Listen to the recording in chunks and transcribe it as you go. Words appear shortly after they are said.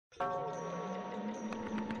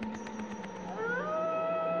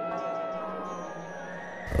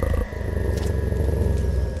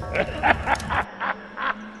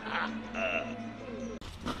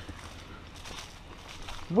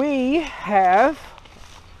We have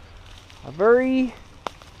a very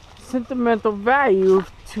sentimental value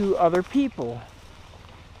to other people.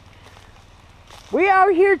 We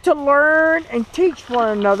are here to learn and teach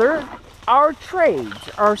one another our trades,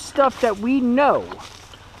 our stuff that we know.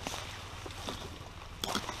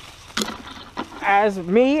 As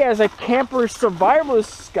me, as a camper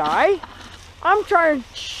survivalist guy, I'm trying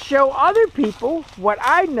to show other people what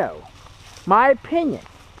I know, my opinion.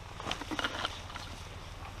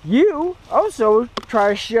 You also try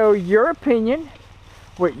to show your opinion,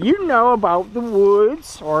 what you know about the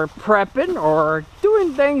woods, or prepping, or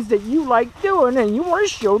doing things that you like doing and you want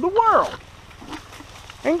to show the world.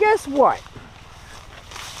 And guess what?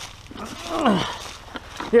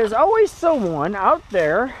 There's always someone out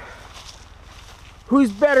there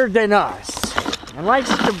who's better than us and likes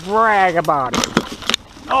to brag about it.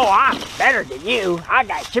 Oh, I'm better than you. I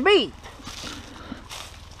got you beat.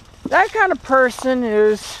 That kind of person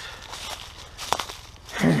is,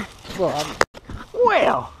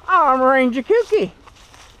 well, I'm Ranger Kooky,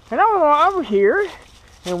 and I'm over here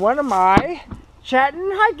in one of my chatting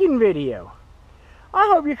and hiking video.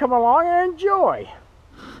 I hope you come along and enjoy.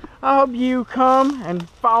 I hope you come and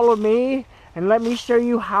follow me and let me show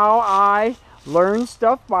you how I learn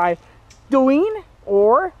stuff by doing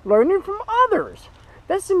or learning from others.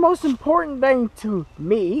 That's the most important thing to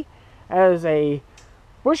me as a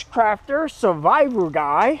bushcrafter, survivor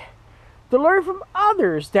guy, to learn from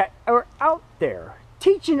others that are out there,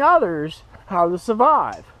 teaching others how to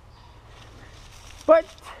survive. But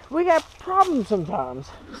we got problems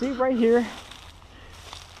sometimes. See right here,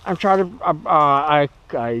 I'm trying to, I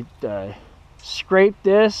scrape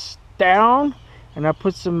this down and I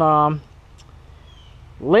put some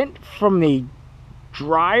lint from the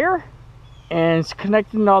dryer, and it's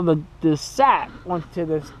connecting all the sap onto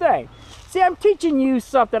this thing. See, I'm teaching you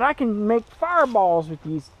something. I can make fireballs with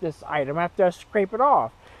this item after I scrape it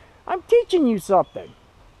off. I'm teaching you something.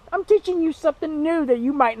 I'm teaching you something new that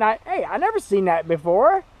you might not, hey, I never seen that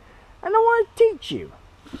before. And I want to teach you.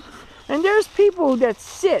 And there's people that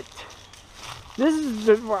sit. This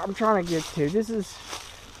is what I'm trying to get to. This is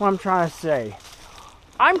what I'm trying to say.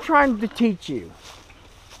 I'm trying to teach you.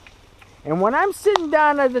 And when I'm sitting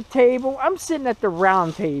down at the table, I'm sitting at the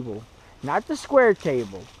round table, not the square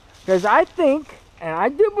table. Because I think, and I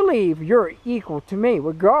do believe, you're equal to me,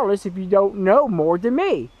 regardless if you don't know more than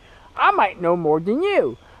me. I might know more than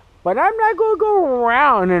you, but I'm not going to go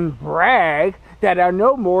around and brag that I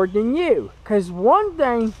know more than you. Because one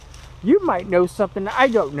thing, you might know something I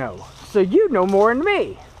don't know, so you know more than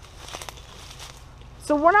me.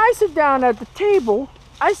 So when I sit down at the table,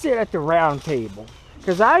 I sit at the round table.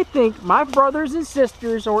 Because I think my brothers and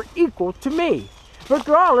sisters are equal to me,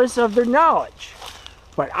 regardless of their knowledge.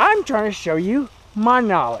 But I'm trying to show you my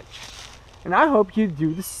knowledge. And I hope you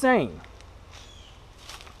do the same.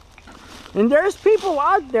 And there's people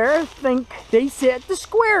out there think they sit at the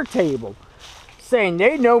square table, saying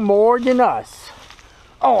they know more than us.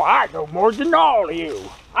 Oh, I know more than all of you.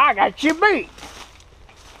 I got you beat.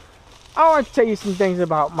 I want to tell you some things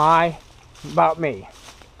about me.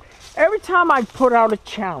 Every time I put out a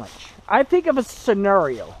challenge, I think of a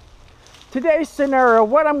scenario. Today's scenario,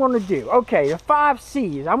 what I'm going to do. Okay, the 5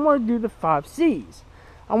 C's. I'm going to do the 5 C's.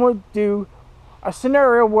 I'm going to do a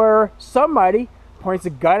scenario where somebody points a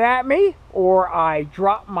gun at me, or I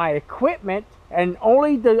drop my equipment, and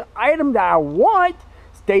only the item that I want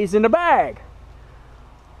stays in the bag.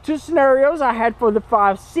 2 scenarios I had for the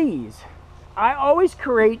 5 C's. I always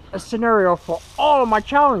create a scenario for all of my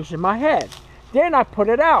challenges in my head. Then I put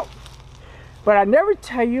it out. But I never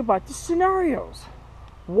tell you about the scenarios.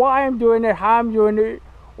 Why I'm doing it, how I'm doing it,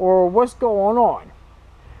 or what's going on.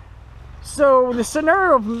 So the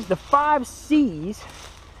scenario of the 5 C's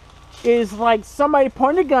is like somebody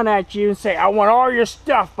pointing a gun at you and say, I want all your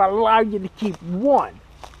stuff, but allow you to keep 1.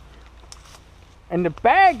 And the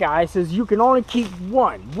bad guy says you can only keep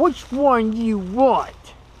 1. Which one you want?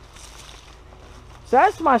 So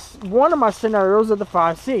that's one of my scenarios of the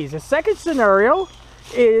 5 C's. The second scenario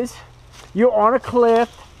is you're on a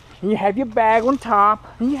cliff and you have your bag on top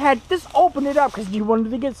and you had just open it up because you wanted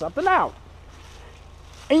to get something out.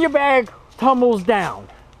 And your bag tumbles down.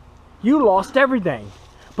 You lost everything.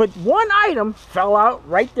 But one item fell out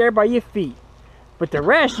right there by your feet. But the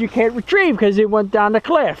rest you can't retrieve because it went down the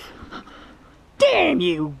cliff. Damn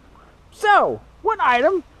you! So, what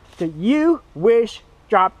item do you wish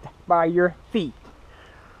dropped by your feet?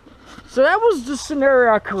 So that was the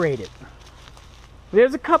scenario I created.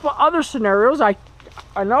 There's a couple other scenarios.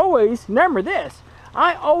 And always remember this.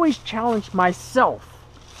 I always challenge myself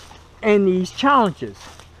in these challenges,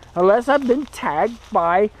 unless I've been tagged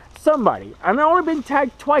by somebody. I've only been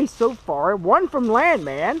tagged twice so far. One from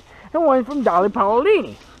Landman and one from Dolly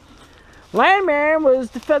Paolini. Landman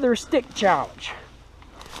was the feather stick challenge.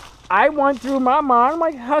 I went through my mind, I'm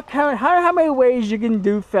like, how many ways you can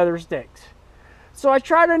do feather sticks? So I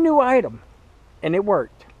tried a new item, and it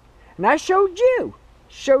worked. And I showed you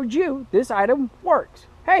this item works.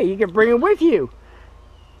 Hey, you can bring it with you,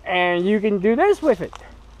 and you can do this with it.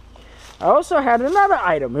 I also had another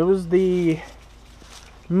item. It was the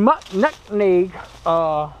nutmeg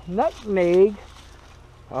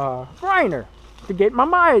grinder to get my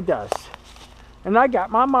Maya dust. And I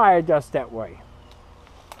got my Maya dust that way.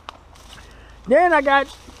 Then I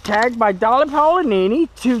got tagged by Dolly Paolini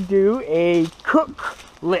to do a cook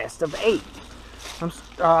list of 8.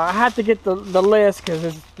 I had to get the list because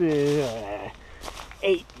it's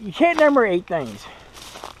 8. You can't number 8 things.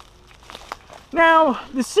 Now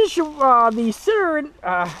the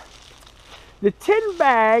 10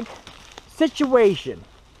 bag situation.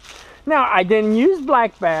 Now I didn't use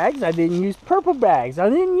black bags. I didn't use purple bags. I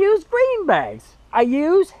didn't use green bags. I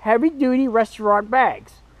used heavy duty restaurant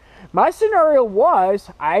bags. My scenario was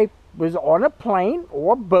I was on a plane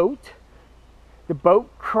or a boat. The boat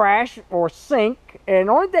crashed or sank, and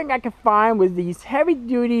the only thing I could find was these heavy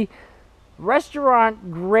duty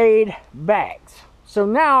restaurant grade bags. So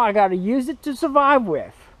now I got to use it to survive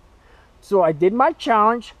with. So I did my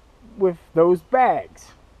challenge with those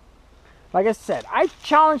bags. Like I said, I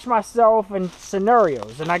challenge myself in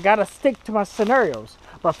scenarios, and I got to stick to my scenarios.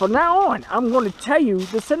 But from now on, I'm going to tell you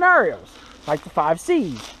the scenarios, like the 5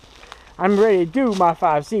 C's. I'm ready to do my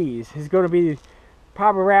 5 C's. It's going to be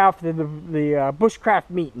probably right after the bushcraft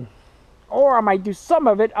meeting. Or I might do some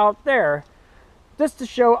of it out there just to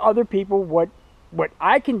show other people what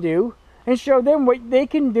I can do and show them what they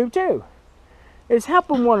can do too. It's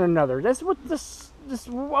helping one another. That's what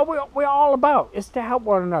what we're all about. Is to help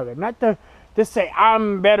one another. Not to say,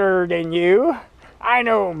 I'm better than you. I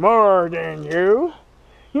know more than you.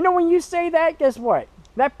 You know, when you say that, guess what?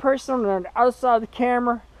 That person on the other side of the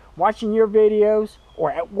camera watching your videos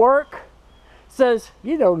or at work says,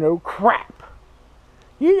 you don't know crap.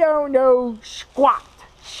 You don't know squat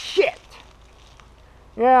shit.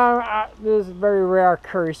 Yeah, this is a very rare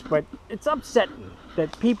curse, but it's upsetting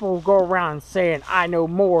that people go around saying, I know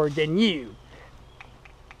more than you.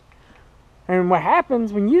 And what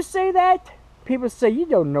happens when you say that? People say, you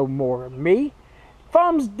don't know more than me.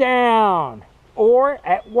 Thumbs down. Or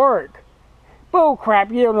at work, bull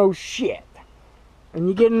crap, you don't know shit. And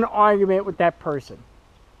you get in an argument with that person.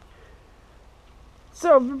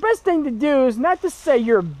 So the best thing to do is not to say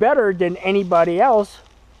you're better than anybody else.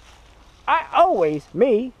 I always,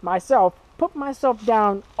 myself, put myself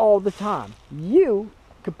down all the time. You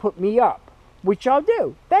can put me up, which I'll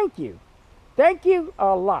do. Thank you. Thank you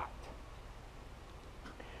a lot.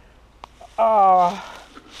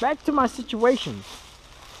 Back to my situations.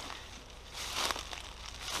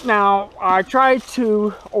 Now, I tried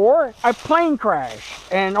to, or a plane crash,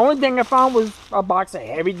 and the only thing I found was a box of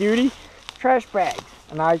heavy-duty trash bags,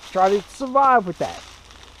 and I tried to survive with that.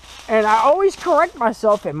 And I always correct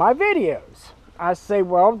myself in my videos. I say,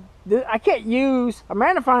 well, I can't use a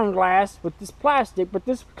magnifying glass with this plastic, but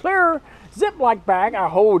this clear Ziploc bag I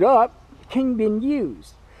hold up can be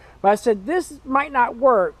used. But I said, this might not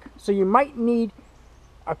work, so you might need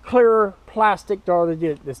a clear plastic to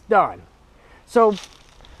get this done. So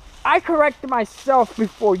I corrected myself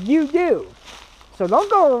before you do. So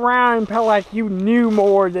don't go around and feel like you knew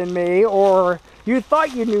more than me, or you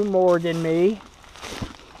thought you knew more than me.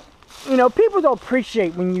 You know, people don't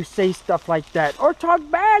appreciate when you say stuff like that or talk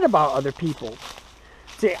bad about other people.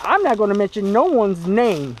 See, I'm not going to mention no one's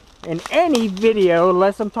name in any video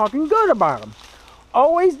unless I'm talking good about them.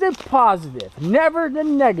 Always the positive, never the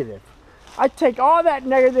negative. I take all that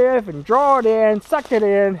negative and draw it in, suck it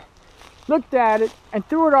in, looked at it, and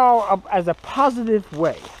threw it all up as a positive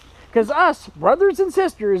way. Because us, brothers and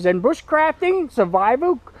sisters in bushcrafting,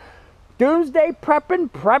 survival, doomsday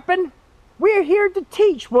prepping, we're here to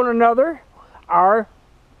teach one another our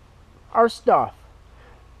stuff.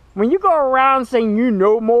 When you go around saying you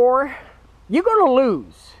know more, you're going to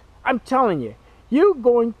lose. I'm telling you, you're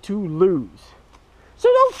going to lose. So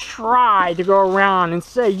don't try to go around and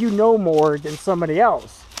say you know more than somebody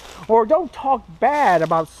else. Or don't talk bad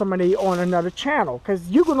about somebody on another channel, because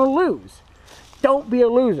you're going to lose. Don't be a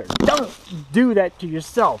loser. Don't do that to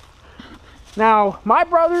yourself. Now, my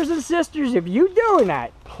brothers and sisters, if you're doing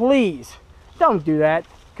that, please don't do that.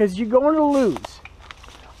 because you're going to lose.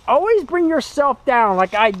 Always bring yourself down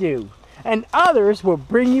like I do, and others will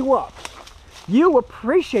bring you up. You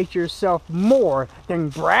appreciate yourself more than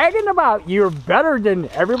bragging about you're better than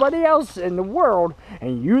everybody else in the world,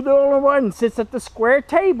 and you're the only one that sits at the square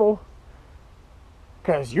table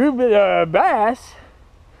because you're the best.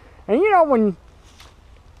 And you know, when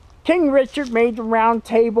King Richard made the round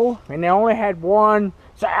table and they only had one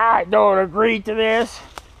say, I don't agree to this,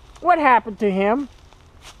 what happened to him?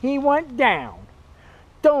 He went down.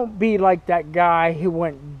 Don't be like that guy who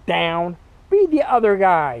went down. Be the other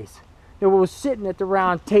guys that was sitting at the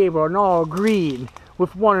round table and all agreed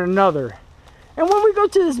with one another. And when we go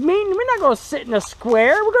to this meeting, we're not going to sit in a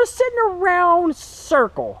square. We're going to sit in a round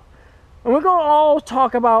circle. And we're going to all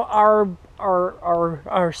talk about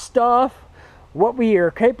our stuff, what we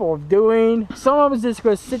are capable of doing. Some of us just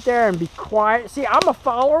going to sit there and be quiet. See, I'm a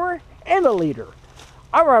follower and a leader.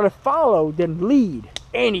 I'd rather follow than lead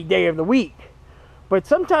any day of the week. But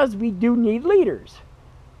sometimes we do need leaders.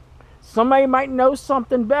 Somebody might know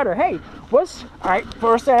something better. Hey, alright,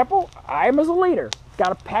 for example, I'm as a leader.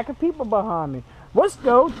 Got a pack of people behind me. Let's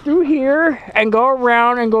go through here and go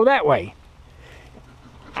around and go that way.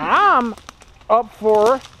 I'm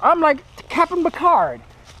like Captain Picard.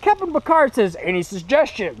 Captain Picard says, any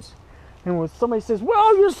suggestions? And when somebody says,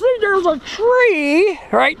 well, you see, there's a tree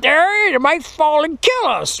right there, and it might fall and kill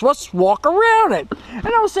us. Let's walk around it. And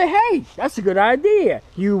I'll say, hey, that's a good idea.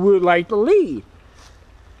 You would like to lead.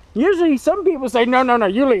 Usually some people say, no,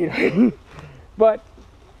 you lead. But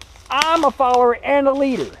I'm a follower and a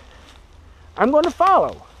leader. I'm going to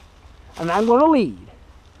follow. And I'm going to lead.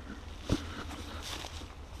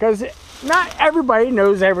 Because not everybody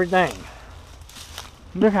knows everything.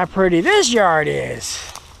 Look how pretty this yard is.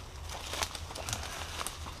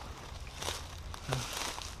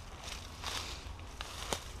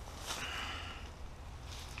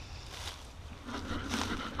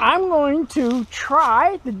 I'm going to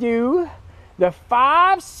try to do the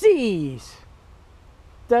 5 C's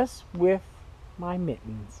just with my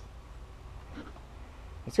mittens.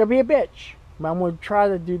 It's going to be a bitch, but I'm going to try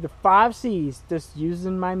to do the 5 C's just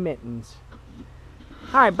using my mittens.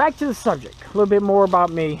 Alright, back to the subject. A little bit more about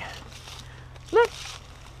me. Look!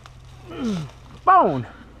 Bone!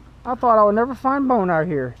 I thought I would never find bone out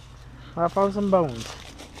here. I found some bones.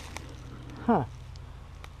 Huh.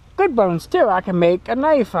 Good bones too. I can make a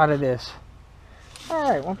knife out of this.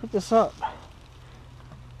 Alright, we'll put this up.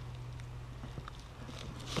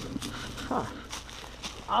 Huh.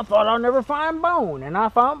 I thought I'll never find bone, and I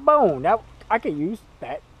found bone. I could use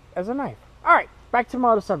that as a knife. Alright, back to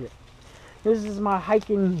my other subject. This is my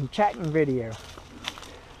hiking and chatting video.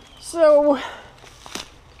 So,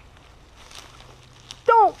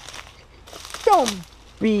 don't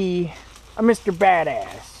be a Mr.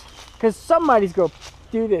 Badass, because somebody's going to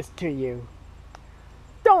do this to you.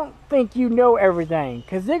 Don't think you know everything,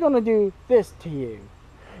 because they're going to do this to you.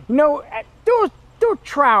 You know, do a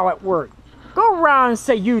trial at work. Go around and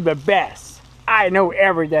say you're the best. I know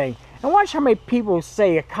everything. And watch how many people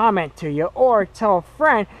say a comment to you or tell a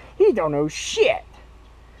friend he don't know shit.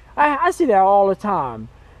 I see that all the time.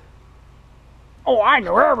 Oh, I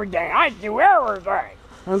know everything. I do everything.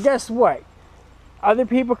 And guess what? Other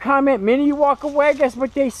people comment, minute you walk away, guess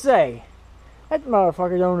what they say? That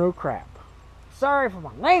motherfucker don't know crap. Sorry for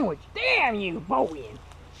my language. Damn you, Bowen.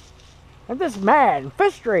 I'm just mad and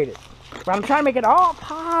frustrated. But I'm trying to make it all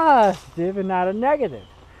positive and not a negative.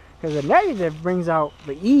 Because the negative brings out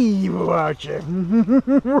the evil out you.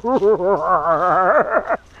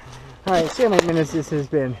 Alright, see how many minutes this has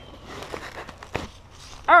been.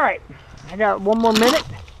 Alright, I got 1 more minute.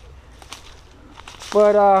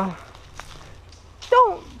 But,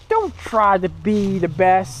 don't try to be the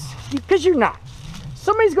best. Because you're not.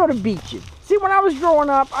 Somebody's going to beat you. See, when I was growing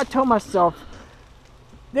up, I told myself,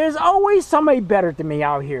 there's always somebody better than me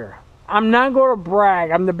out here. I'm not going to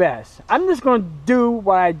brag I'm the best. I'm just going to do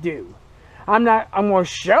what I do. I'm going to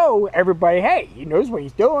show everybody, hey, he knows what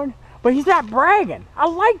he's doing. But he's not bragging. I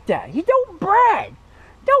like that. He don't brag.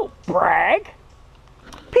 Don't brag.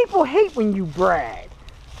 People hate when you brag.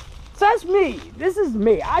 So that's me. This is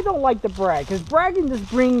me. I don't like to brag. Because bragging just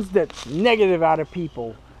brings the negative out of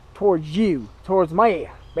people towards you. Towards me,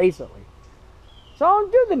 basically. So I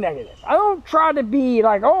don't do the negative. I don't try to be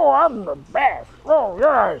like, oh, I'm the best. Oh,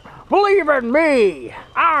 yeah. Believe in me.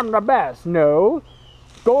 I'm the best. No.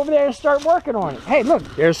 Go over there and start working on it. Hey, look,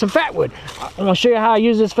 there's some fat wood. I'm going to show you how I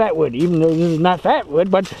use this fat wood, even though this is not fat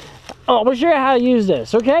wood, but I'm going to show you how to use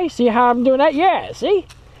this, okay? See how I'm doing that? Yeah, see?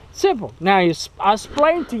 Simple. Now, I'll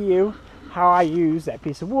explain to you how I use that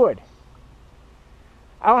piece of wood.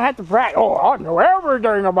 I don't have to brag, oh, I know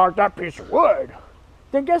everything about that piece of wood.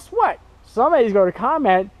 then guess what? Somebody's going to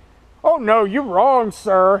comment, "Oh no, you're wrong,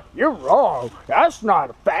 sir. You're wrong. That's not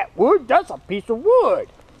a fat wood. That's a piece of wood."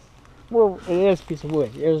 Well, it is a piece of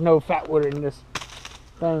wood. There's no fat wood in this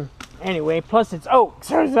thing. Anyway, plus it's oak,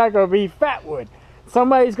 so it's not going to be fat wood.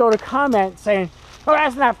 Somebody's going to comment saying, "Oh,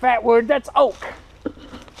 that's not fat wood. That's oak."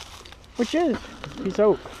 Which is a piece of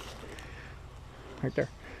oak. Right there.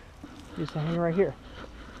 Just hanging right here.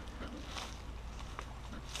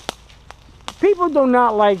 People do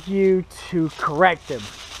not like you to correct them.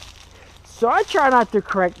 So I try not to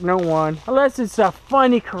correct no one unless it's a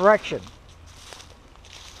funny correction.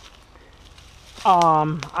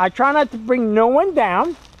 I try not to bring no one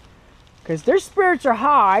down because their spirits are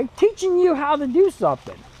high, teaching you how to do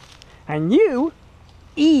something. And you,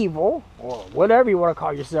 evil, or whatever you want to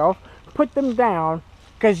call yourself, put them down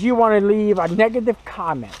because you want to leave a negative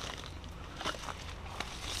comment.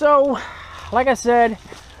 So, like I said,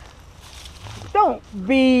 don't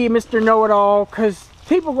be Mr. Know-It-All, because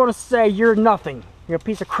people are going to say you're nothing. You're a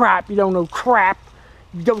piece of crap. You don't know crap.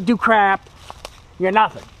 You don't do crap. You're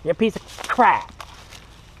nothing. You're a piece of crap.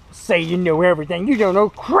 Say you know everything. You don't know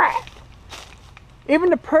crap. Even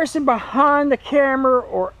the person behind the camera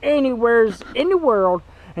or anywhere in the world,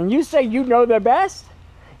 and you say you know the best,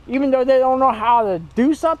 even though they don't know how to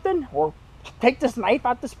do something, or take this knife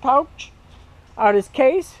out this pouch, out of this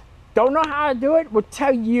case, don't know how to do it, will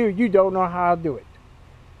tell you you don't know how to do it.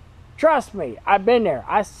 Trust me, I've been there.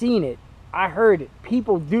 I've seen it. I heard it.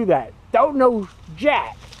 People do that. Don't know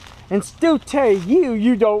jack. And still tell you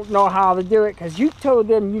you don't know how to do it because you told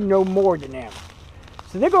them you know more than them.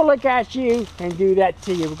 So they're going to look at you and do that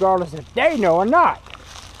to you regardless if they know or not.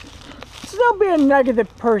 So don't be a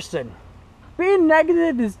negative person. Being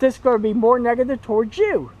negative is just going to be more negative towards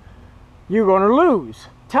you. You're going to lose.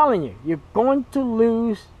 I'm telling you, you're going to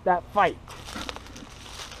lose that fight.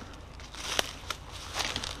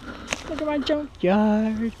 Look at my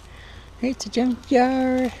junkyard. It's a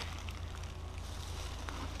junkyard.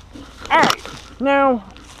 Alright, now,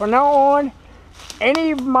 from now on,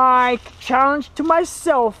 any of my challenge to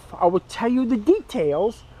myself, I will tell you the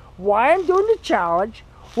details, why I'm doing the challenge,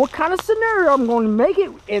 what kind of scenario I'm going to make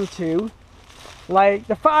it into, like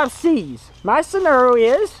the 5 C's. My scenario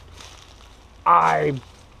is, I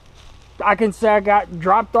can say I got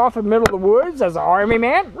dropped off in the middle of the woods as an army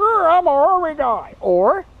man. I'm an army guy.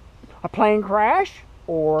 Or a plane crash,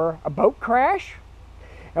 or a boat crash.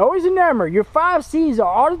 Always remember, your 5 C's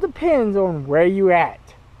all depends on where you at.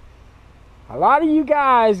 A lot of you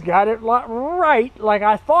guys got it right, like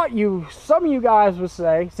I thought some of you guys would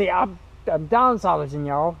say. See, I'm downsizing,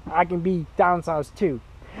 y'all. I can be downsized too.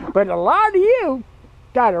 But a lot of you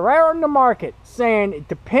got it right on the market, saying it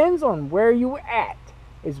depends on where you at,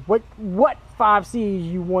 is what 5 C's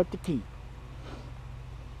you want to keep.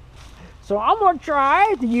 So I'm going to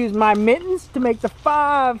try to use my mittens to make the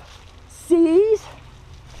 5 C's.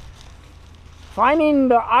 Finding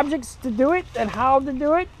the objects to do it and how to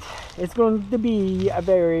do it, it's going to be a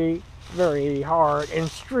very, very hard and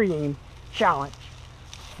extreme challenge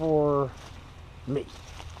for me.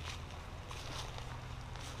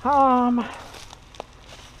 I'll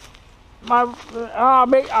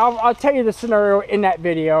tell you the scenario in that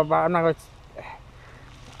video, but I'm going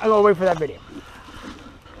to wait for that video.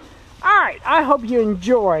 Alright, I hope you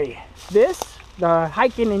enjoy the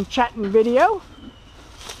hiking and chatting video.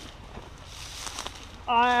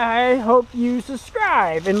 I hope you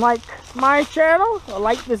subscribe and like my channel, or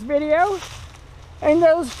like this video. And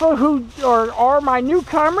those who are my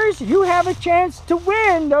newcomers, you have a chance to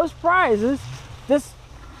win those prizes. Just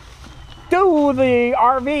do the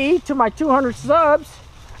RV to my 200 subs,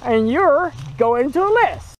 and you're going to a list.